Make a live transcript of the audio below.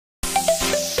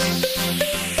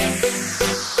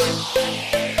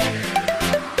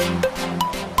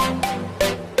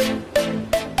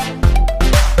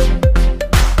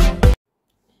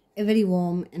A very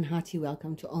warm and hearty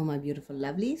welcome to all my beautiful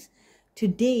lovelies.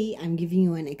 Today I'm giving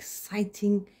you an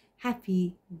exciting,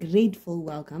 happy, grateful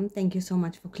welcome. Thank you so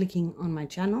much for clicking on my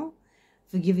channel,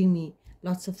 for giving me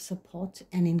lots of support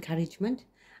and encouragement.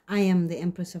 I am the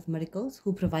Empress of Miracles,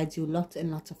 who provides you lots and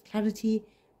lots of clarity,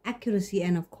 accuracy,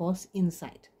 and of course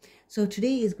insight. So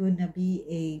today is going to be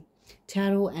a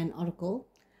tarot and oracle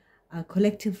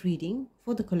collective reading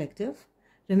for the collective.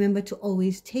 Remember to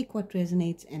always take what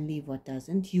resonates and leave what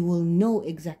doesn't. You will know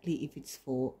exactly if it's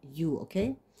for you,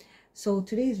 okay? So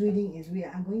today's reading is we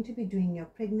are going to be doing your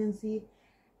pregnancy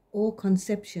or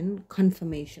conception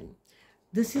confirmation.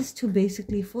 This is to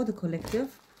basically, for the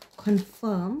collective,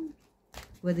 confirm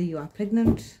whether you are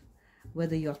pregnant,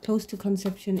 whether you are close to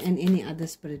conception, and any other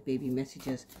spirit baby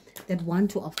messages that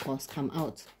want to, of course, come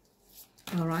out.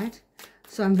 All right?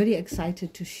 So I'm very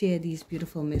excited to share these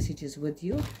beautiful messages with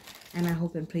you. And I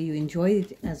hope and pray you enjoy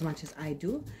it as much as I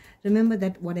do. Remember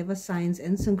that whatever signs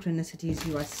and synchronicities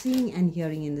you are seeing and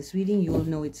hearing in this reading, you will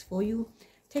know it's for you.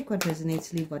 Take what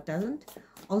resonates, leave what doesn't.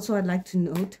 Also, I'd like to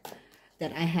note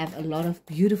that I have a lot of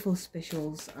beautiful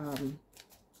specials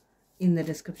in the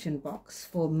description box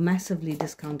for massively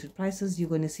discounted prices. You're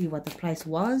going to see what the price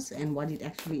was and what it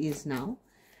actually is now.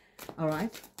 All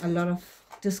right, a lot of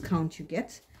discount you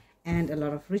get. And a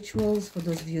lot of rituals for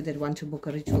those of you that want to book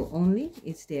a ritual only.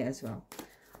 It's there as well.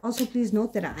 Also, please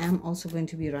note that I am also going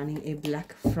to be running a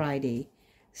Black Friday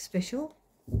special.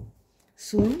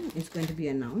 Soon it's going to be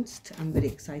announced. I'm very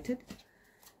excited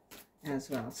as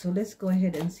well. So let's go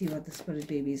ahead and see what the spirit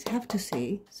babies have to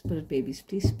say. Spirit babies,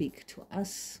 please speak to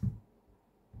us.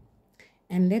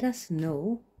 And let us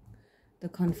know the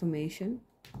confirmation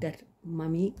that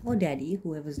mommy or daddy,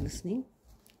 whoever's listening,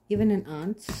 even an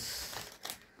aunt,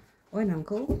 or an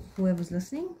uncle, whoever's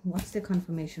listening, what's the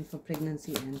confirmation for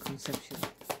pregnancy and conception?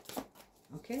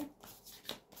 Okay,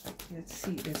 let's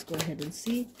see. Let's go ahead and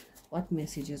see what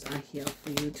messages are here for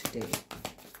you today.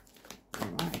 All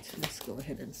right, let's go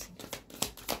ahead and see.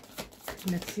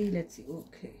 Let's see.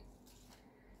 Okay,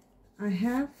 I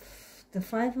have the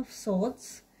 5 of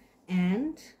Swords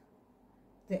and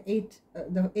the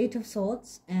 8 of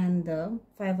Swords and the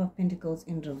 5 of Pentacles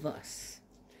in reverse.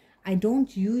 I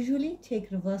don't usually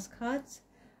take reverse cards,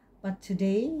 but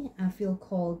today I feel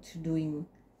called to doing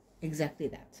exactly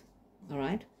that. All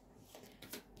right.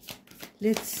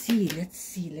 Let's see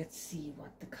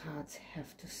what the cards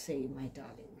have to say, my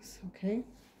darlings. Okay.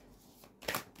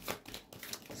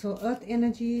 So earth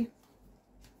energy,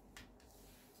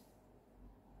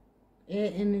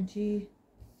 air energy,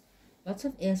 lots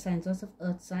of air signs, lots of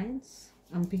earth signs.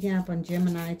 I'm picking up on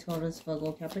Gemini, Taurus,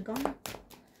 Virgo, Capricorn.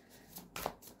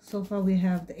 So far we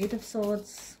have the 8 of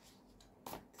Swords,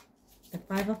 the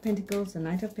 5 of Pentacles, the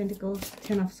Knight of Pentacles,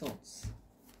 10 of Swords,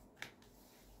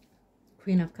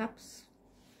 Queen of Cups,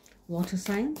 water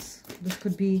signs. This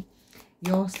could be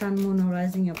your sun, moon, or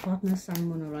rising, your partner's sun,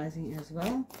 moon, or rising as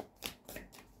well.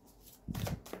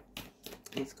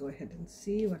 Let's go ahead and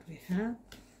see what we have.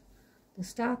 The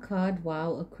Star card,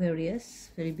 wow, Aquarius,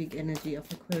 very big energy of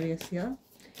Aquarius here.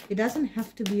 It doesn't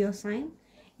have to be your sign.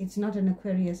 It's not an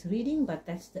Aquarius reading, but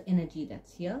that's the energy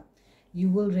that's here. You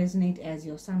will resonate as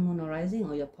your sun, moon, or rising,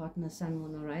 or your partner's sun,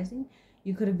 moon, or rising.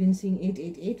 You could have been seeing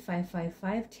 888,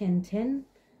 555, 1010,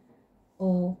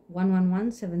 or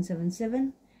 111,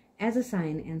 777 as a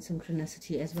sign and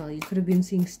synchronicity as well. You could have been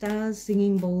seeing stars,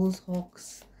 singing bowls,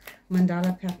 hawks,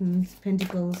 mandala patterns,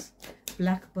 pentacles,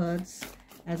 blackbirds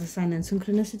as a sign and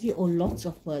synchronicity, or lots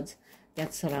of birds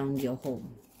that surround your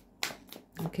home.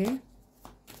 Okay.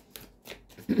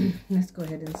 Let's go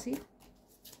ahead and see.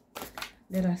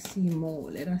 Let us see more.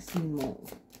 Let's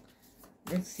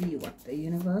see what the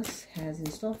universe has in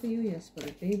store for you, your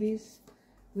spirit babies.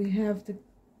 We have the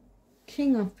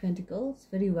King of Pentacles,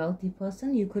 very wealthy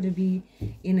person. You could be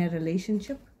in a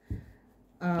relationship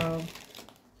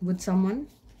with someone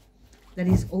that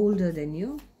is older than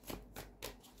you.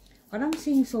 What I'm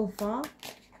seeing so far,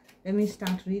 let me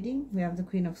start reading. We have the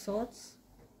Queen of Swords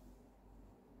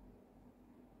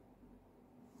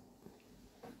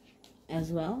as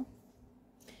well.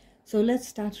 So let's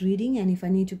start reading, and if I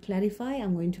need to clarify,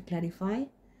 I'm going to clarify.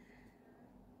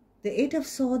 The 8 of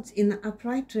Swords in the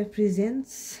upright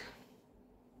represents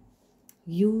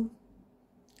you.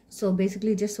 So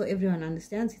basically, just so everyone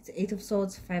understands, it's 8 of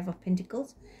Swords, 5 of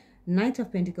Pentacles, Knight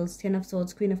of Pentacles, 10 of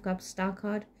Swords, Queen of Cups, Star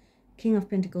card, King of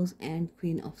Pentacles, and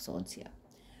Queen of Swords here.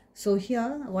 So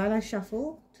here, while I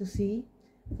shuffle to see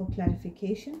for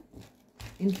clarification,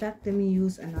 in fact, let me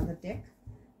use another deck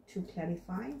to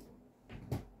clarify.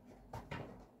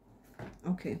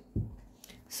 Okay,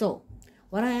 so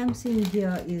what I am seeing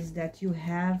here is that you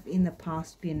have in the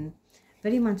past been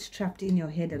very much trapped in your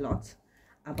head a lot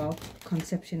about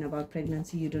conception, about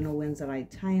pregnancy. You don't know when's the right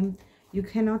time. You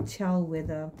cannot tell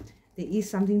whether there is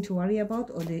something to worry about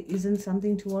or there isn't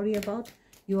something to worry about.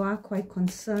 You are quite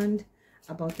concerned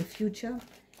about the future.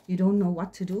 You don't know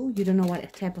what to do. You don't know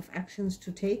what type of actions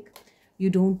to take. You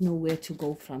don't know where to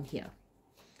go from here.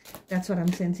 That's what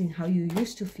I'm sensing, how you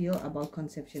used to feel about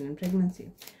conception and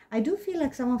pregnancy. I do feel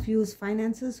like some of you's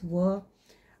finances were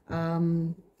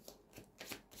in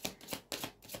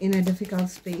a difficult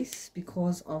space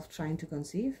because of trying to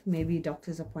conceive. Maybe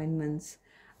doctor's appointments,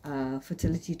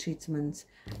 fertility treatments.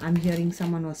 I'm hearing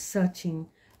someone was searching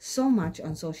so much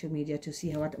on social media to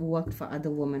see what worked for other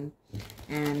women,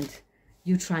 and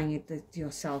you trying it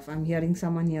yourself. I'm hearing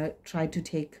someone here tried to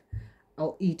take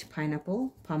or eat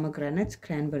pineapple, pomegranate,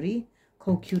 cranberry,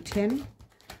 CoQ10,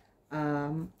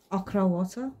 okra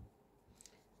water.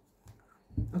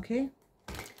 Okay,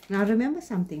 now remember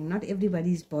something, not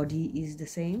everybody's body is the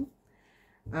same.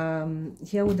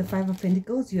 Here with the Five of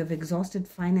Pentacles, you have exhausted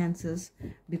finances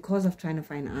because of trying to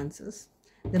find answers.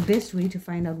 The best way to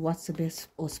find out what's the best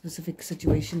or specific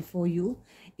situation for you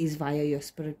is via your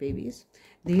spirit babies.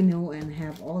 They know and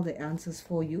have all the answers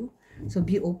for you. So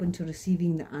be open to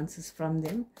receiving the answers from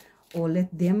them, or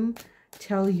let them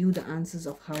tell you the answers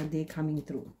of how they're coming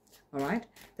through. All right.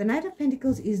 The Knight of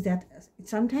Pentacles is that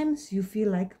sometimes you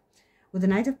feel like with the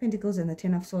Knight of Pentacles and the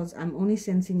Ten of Swords, I'm only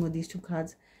sensing with these two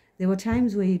cards, there were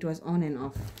times where it was on and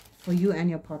off for you and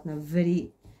your partner.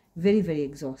 Very, very, very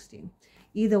exhausting.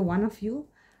 Either one of you,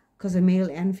 because a male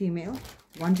and female,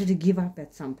 wanted to give up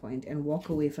at some point and walk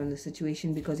away from the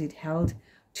situation because it held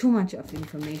too much of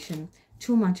information,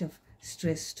 too much of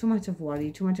stress, too much of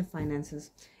worry, too much of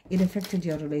finances. It affected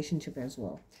your relationship as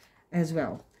well.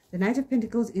 The Knight of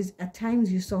Pentacles is at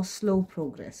times you saw slow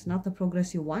progress, not the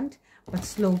progress you want, but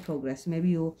slow progress. Maybe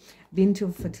you've been to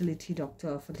a fertility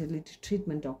doctor, fertility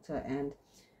treatment doctor, and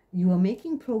you were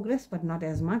making progress, but not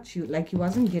as much. You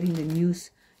wasn't getting the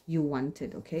news you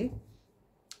wanted, okay?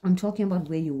 I'm talking about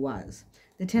where you was.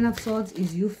 The Ten of Swords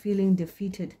is you feeling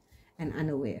defeated and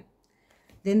unaware.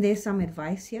 Then there's some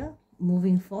advice here,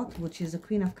 moving forth, which is the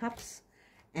Queen of Cups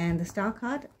and the Star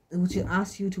card, which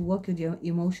asks you to work with your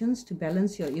emotions, to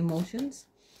balance your emotions,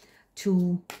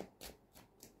 to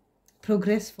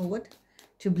progress forward,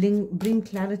 to bring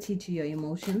clarity to your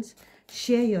emotions,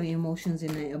 share your emotions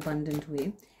in an abundant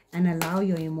way, and allow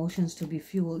your emotions to be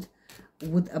fueled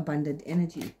with abundant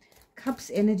energy.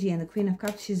 Cups energy and the Queen of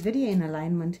Cups, she's very in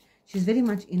alignment. She's very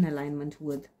much in alignment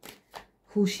with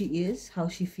who she is, how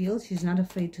she feels. She's not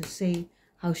afraid to say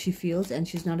how she feels, and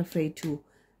she's not afraid to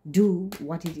do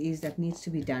what it is that needs to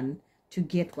be done to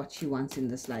get what she wants in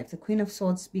this life. The Queen of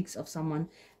Swords speaks of someone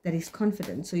that is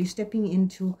confident. So you've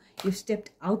stepped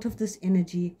out of this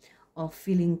energy of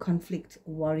feeling conflict,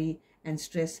 worry, and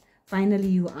stress. Finally,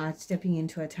 you are stepping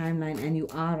into a timeline, and you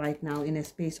are right now in a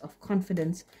space of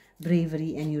confidence,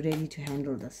 bravery, and you're ready to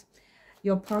handle this.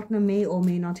 Your partner may or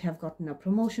may not have gotten a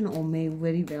promotion, or may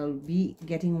very well be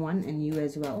getting one, and you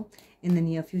as well, in the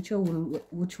near future,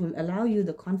 which will allow you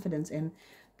the confidence and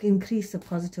increase the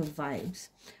positive vibes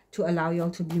to allow you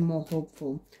all to be more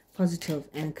hopeful, positive,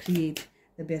 and create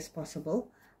the best possible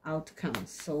outcomes.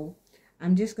 So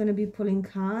I'm just going to be pulling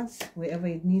cards wherever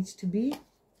it needs to be.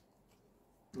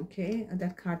 Okay,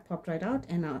 that card popped right out,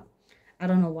 and I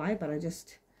don't know why, but I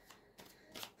just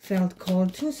felt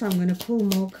called to, so I'm going to pull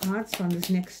more cards from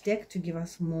this next deck to give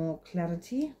us more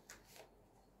clarity.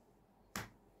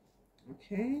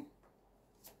 Okay,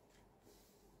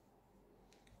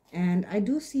 and I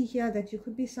do see here that you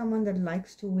could be someone that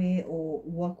likes to wear or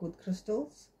work with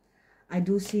crystals. I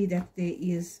do see that there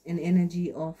is an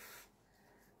energy of,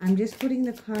 I'm just putting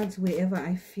the cards wherever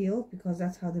I feel, because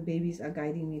that's how the babies are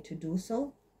guiding me to do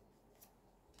so.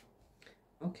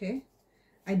 Okay,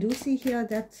 I do see here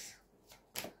that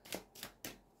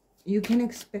you can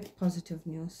expect positive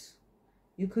news.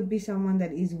 You could be someone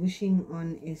that is wishing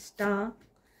on a star,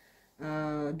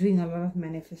 doing a lot of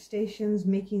manifestations,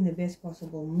 making the best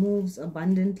possible moves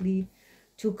abundantly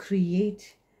to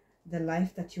create the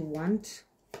life that you want,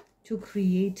 to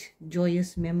create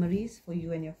joyous memories for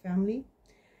you and your family,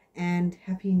 and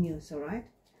happy news. All right,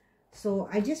 so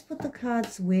I just put the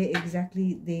cards where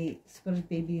exactly the spirit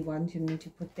baby wanted me to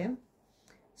put them.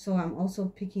 So I'm also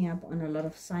picking up on a lot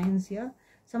of signs here.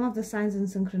 Some of the signs and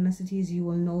synchronicities you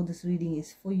will know this reading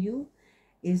is for you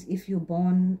is if you're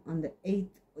born on the 8th,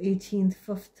 18th,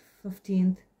 5th,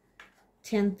 15th,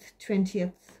 10th,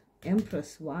 20th,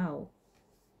 Empress. Wow.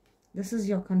 This is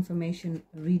your confirmation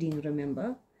reading,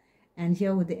 remember. And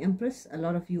here with the Empress, a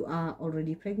lot of you are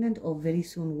already pregnant or very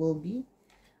soon will be.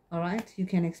 All right. You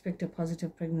can expect a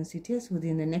positive pregnancy test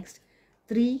within the next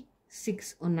 3,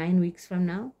 6 or 9 weeks from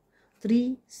now,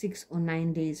 3, 6 or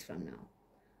 9 days from now.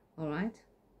 All right.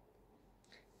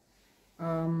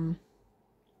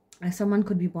 Someone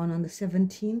could be born on the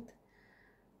 17th,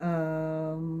 the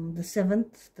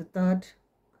 7th, the 3rd,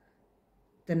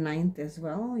 the 9th as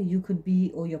well. You could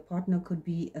be, or your partner could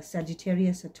be, a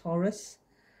Sagittarius, a Taurus,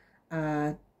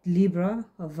 Libra,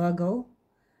 a Virgo,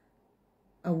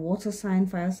 a water sign,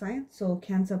 fire sign, so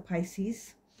Cancer,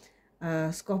 Pisces,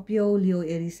 Scorpio, Leo,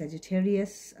 Aries,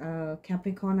 Sagittarius,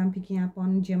 Capricorn I'm picking up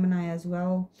on, Gemini as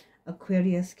well,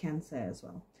 Aquarius, Cancer as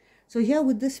well. So here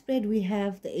with this spread, we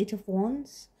have the 8 of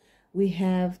Wands, we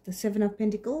have the 7 of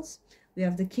Pentacles, we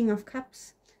have the King of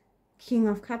Cups,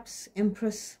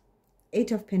 Empress,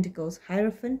 8 of Pentacles,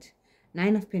 Hierophant,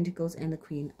 9 of Pentacles, and the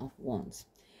Queen of Wands.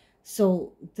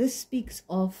 So this speaks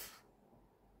of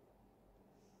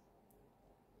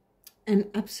an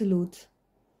absolute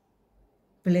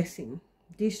blessing.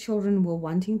 These children were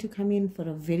wanting to come in for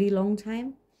a very long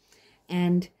time,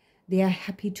 and they are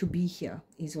happy to be here,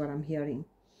 is what I'm hearing.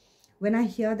 When I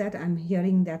hear that, I'm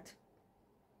hearing that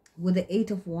with the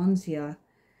 8 of Wands here,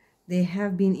 they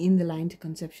have been in the line to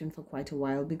conception for quite a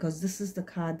while, because this is the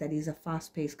card that is a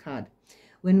fast-paced card.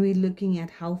 When we're looking at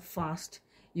how fast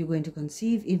you're going to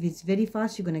conceive, if it's very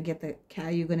fast, you're going to get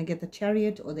the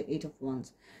Chariot or the 8 of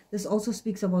Wands. This also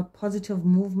speaks about positive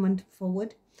movement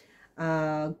forward,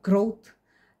 growth,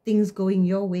 things going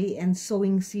your way, and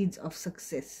sowing seeds of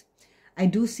success. I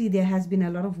do see there has been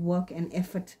a lot of work and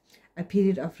effort, a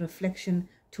period of reflection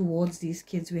towards these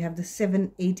kids. We have the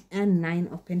 7, 8, and 9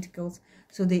 of Pentacles.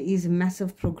 So there is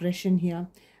massive progression here,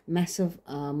 massive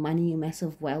money,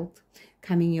 massive wealth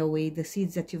coming your way. The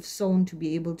seeds that you've sown to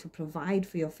be able to provide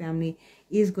for your family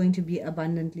is going to be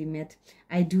abundantly met.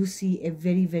 I do see a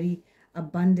very, very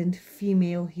abundant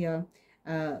female here,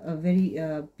 a very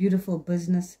beautiful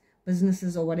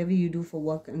businesses or whatever you do for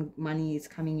work and money is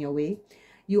coming your way.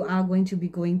 You are going to be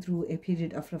going through a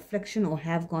period of reflection, or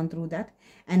have gone through that,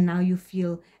 and now you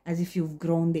feel as if you've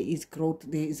grown. There is growth,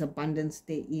 there is abundance,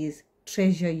 there is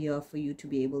treasure here for you to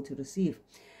be able to receive.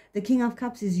 The King of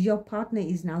Cups is your partner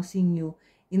is now seeing you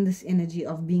in this energy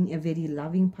of being a very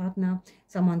loving partner,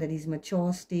 someone that is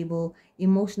mature, stable,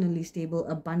 emotionally stable,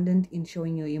 abundant in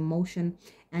showing your emotion,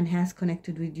 and has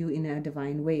connected with you in a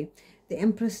divine way. The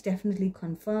Empress definitely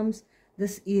confirms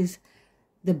this is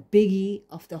the biggie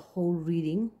of the whole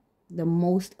reading, the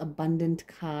most abundant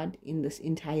card in this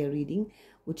entire reading,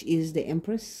 which is the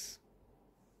Empress.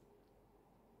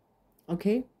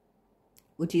 Okay,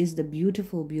 which is the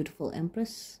beautiful, beautiful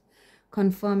Empress,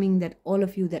 confirming that all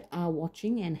of you that are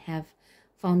watching and have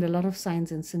found a lot of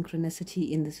signs and synchronicity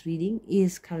in this reading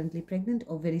is currently pregnant,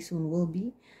 or very soon will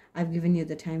be. I've given you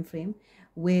the time frame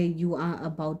where you are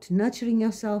about nurturing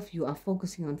yourself, you are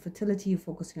focusing on fertility, you're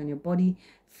focusing on your body,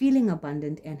 feeling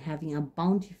abundant, and having a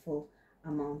bountiful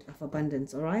amount of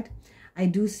abundance. All right, I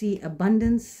do see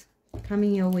abundance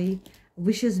coming your way,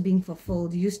 wishes being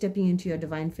fulfilled, you stepping into your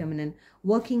divine feminine,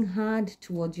 working hard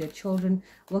towards your children,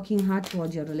 working hard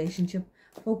towards your relationship,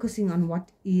 focusing on what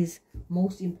is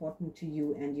most important to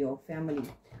you and your family.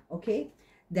 Okay,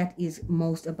 that is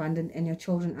most abundant, and your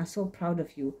children are so proud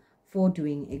of you for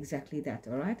doing exactly that.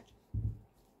 All right,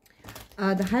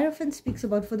 the Hierophant speaks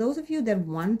about, for those of you that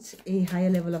want a higher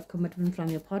level of commitment from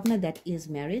your partner, that is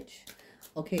marriage.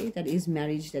 Okay, that is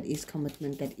marriage, that is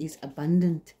commitment, that is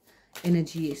abundant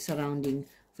energy surrounding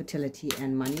fertility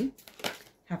and money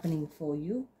happening for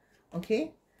you.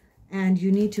 Okay, and you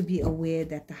need to be aware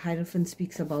that the Hierophant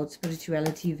speaks about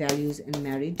spirituality, values, and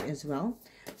marriage as well.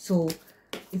 So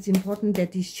it's important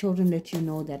that these children let you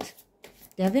know that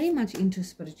they are very much into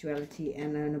spirituality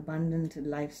and an abundant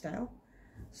lifestyle.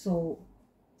 So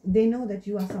they know that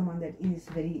you are someone that is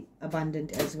very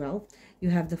abundant as well. You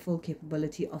have the full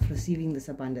capability of receiving this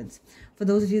abundance. For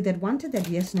those of you that wanted that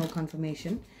yes/no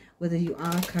confirmation, whether you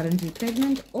are currently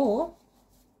pregnant or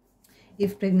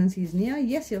if pregnancy is near,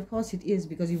 yes, of course it is,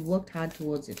 because you've worked hard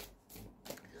towards it.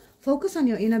 Focus on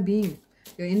your inner being,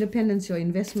 your independence, your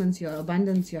investments, your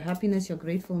abundance, your happiness, your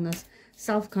gratefulness,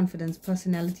 self-confidence,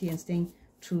 personality, and staying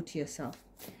true to yourself.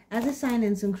 As a sign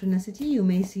in synchronicity, you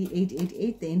may see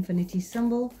 888, the infinity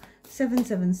symbol,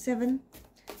 777,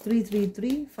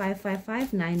 333,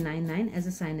 555, 999 as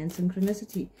a sign in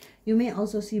synchronicity. You may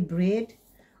also see bread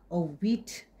or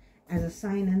wheat as a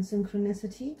sign in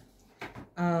synchronicity.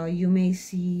 You may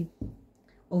see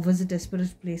or visit a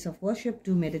spiritual place of worship,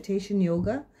 do meditation,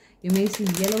 yoga. You may see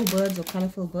yellow birds or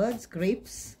colorful birds,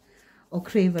 grapes, or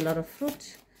crave a lot of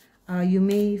fruit. You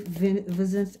may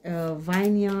visit a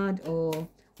vineyard or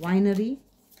winery.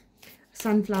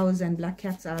 Sunflowers and black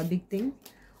cats are a big thing.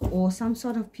 Or some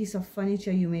sort of piece of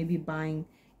furniture you may be buying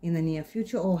in the near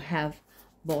future or have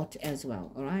bought as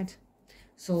well. All right,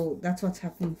 so that's what's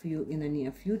happening for you in the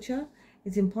near future.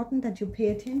 It's important that you pay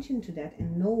attention to that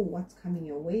and know what's coming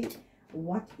your way,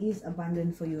 what is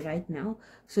abundant for you right now,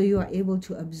 so you are able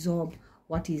to absorb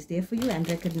what is there for you and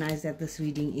recognize that this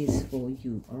reading is for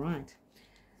you. All right,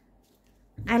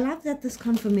 I love that this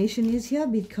confirmation is here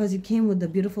because it came with the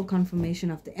beautiful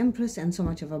confirmation of the Empress and so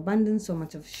much of abundance, so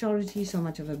much of surety, so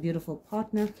much of a beautiful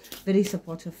partner, very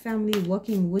supportive family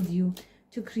working with you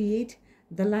to create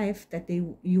the life that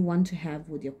you want to have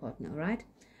with your partner, right?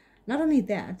 Not only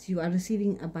that, you are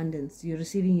receiving abundance, you're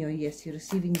receiving your yes, you're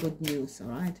receiving good news. All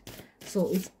right, so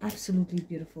it's absolutely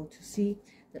beautiful to see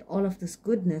that all of this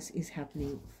goodness is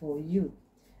happening for you.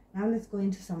 Now let's go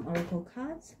into some oracle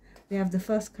cards. We have the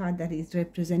first card that is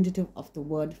representative of the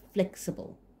word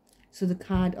flexible. So the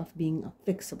card of being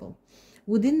flexible.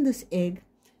 Within this egg,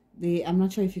 I'm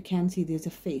not sure if you can see, there's a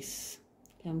face.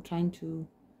 Okay,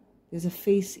 there's a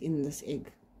face in this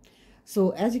egg.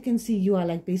 So as you can see, you are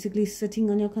like basically sitting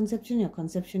on your conception. Your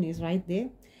conception is right there.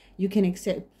 You can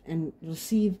accept and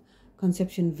receive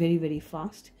conception very, very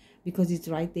fast because it's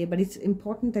right there. But it's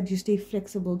important that you stay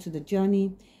flexible to the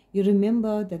journey. You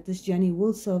remember that this journey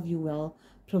will serve you well,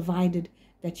 provided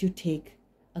that you take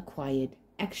a quiet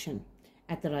action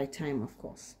at the right time, of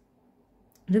course.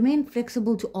 Remain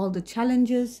flexible to all the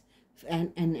challenges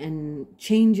and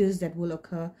changes that will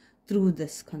occur through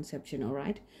this conception, all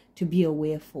right, to be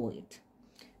aware for it.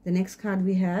 The next card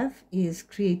we have is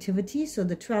creativity. So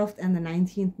the 12th and the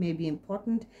 19th may be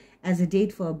important as a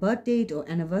date for a birth date or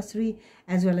anniversary,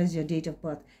 as well as your date of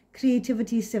birth.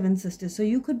 Creativity, 7 sisters. So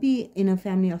you could be in a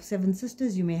family of 7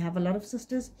 sisters. You may have a lot of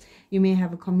sisters. You may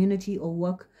have a community or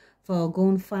work for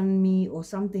GoFundMe or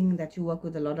something that you work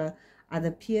with a lot of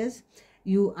other peers.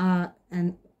 You are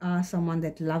someone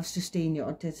that loves to stay in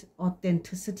your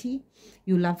authenticity.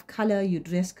 You love color, you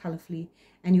dress colorfully,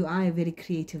 and you are a very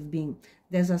creative being.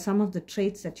 Those are some of the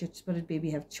traits that your spirit baby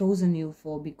have chosen you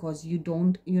for, because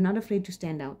you're not afraid to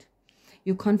stand out.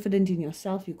 You're confident in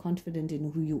yourself, you're confident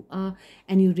in who you are,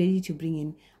 and you're ready to bring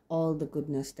in all the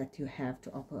goodness that you have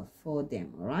to offer for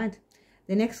them. All right.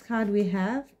 The next card we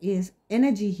have is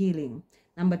energy healing,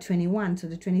 number 21. So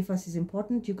the 21st is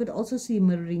important. You could also see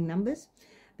mirroring numbers,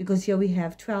 because here we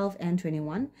have 12 and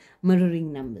 21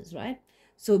 mirroring numbers, right?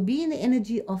 So be in the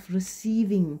energy of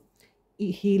receiving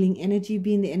healing energy,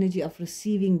 be in the energy of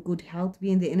receiving good health,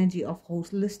 be in the energy of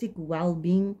holistic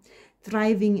well-being,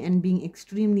 thriving and being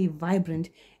extremely vibrant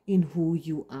in who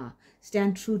you are.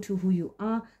 Stand true to who you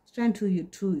are, stand true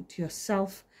to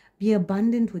yourself, be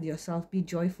abundant with yourself, be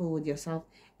joyful with yourself,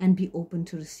 and be open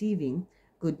to receiving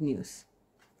good news.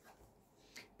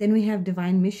 Then we have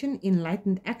divine mission,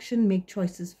 enlightened action, make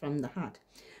choices from the heart.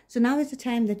 So now is the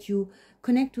time that you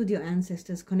connect with your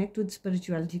ancestors, connect with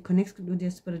spirituality, connect with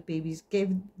your spirit babies.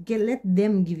 Let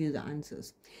them give you the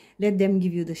answers. Let them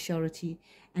give you the surety,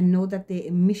 and know that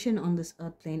their mission on this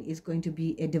earth plane is going to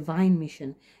be a divine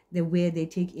mission, where they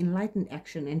take enlightened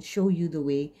action and show you the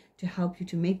way to help you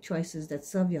to make choices that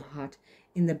serve your heart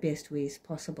in the best ways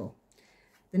possible.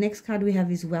 The next card we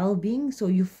have is well-being. So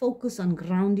you focus on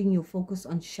grounding, you focus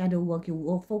on shadow work, you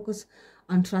will focus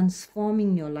on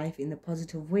transforming your life in a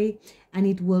positive way, and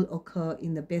it will occur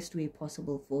in the best way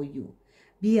possible for you.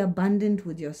 Be abundant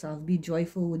with yourself, be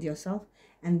joyful with yourself,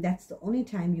 and that's the only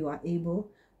time you are able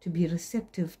to be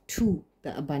receptive to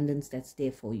the abundance that's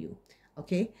there for you.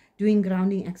 Okay, doing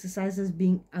grounding exercises,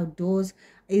 being outdoors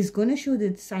is going to show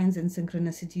the signs and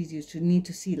synchronicities you should need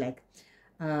to see, like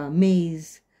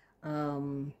maze,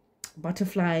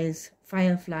 butterflies,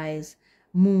 fireflies,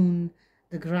 moon,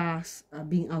 the grass,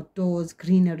 being outdoors,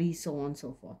 greenery, so on and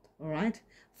so forth. All right,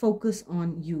 focus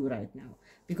on you right now,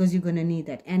 because you're going to need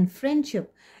that. And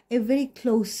friendship, a very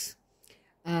close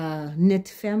knit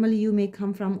family you may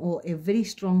come from, or a very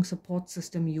strong support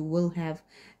system you will have,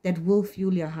 that will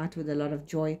fuel your heart with a lot of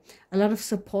joy, a lot of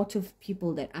supportive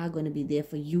people that are going to be there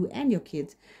for you and your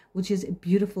kids, which is a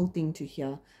beautiful thing to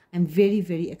hear. I'm very,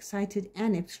 very excited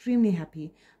and extremely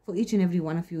happy for each and every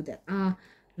one of you that are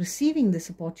receiving the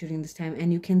support during this time.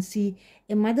 And you can see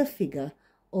a mother figure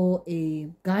or a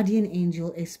guardian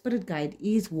angel, a spirit guide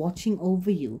is watching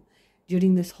over you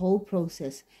during this whole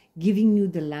process, giving you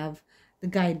the love, the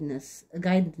guidance,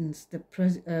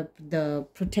 the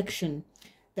protection,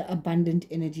 the abundant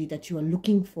energy that you are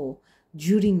looking for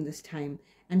during this time,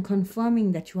 and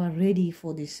confirming that you are ready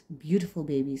for these beautiful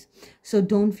babies. So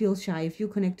don't feel shy. If you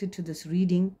connected to this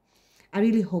reading, I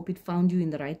really hope it found you in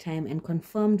the right time and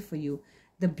confirmed for you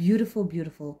the beautiful,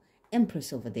 beautiful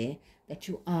Empress over there, that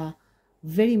you are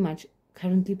very much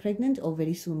currently pregnant or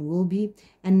very soon will be,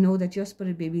 and know that your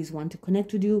spirit babies want to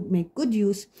connect with you. Make good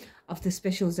use of the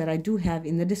specials that I do have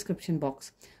in the description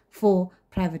box for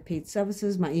private paid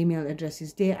services. My email address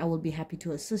is there. I will be happy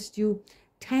to assist you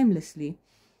timelessly.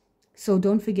 So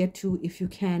don't forget to, if you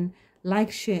can,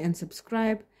 like, share, and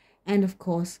subscribe. And of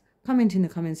course, comment in the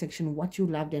comment section what you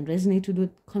loved and resonated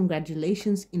with.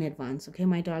 Congratulations in advance. Okay,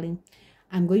 my darling.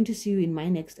 I'm going to see you in my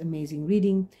next amazing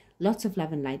reading. Lots of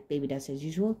love and light, baby does as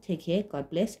usual. Take care. God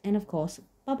bless. And of course,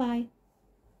 bye-bye.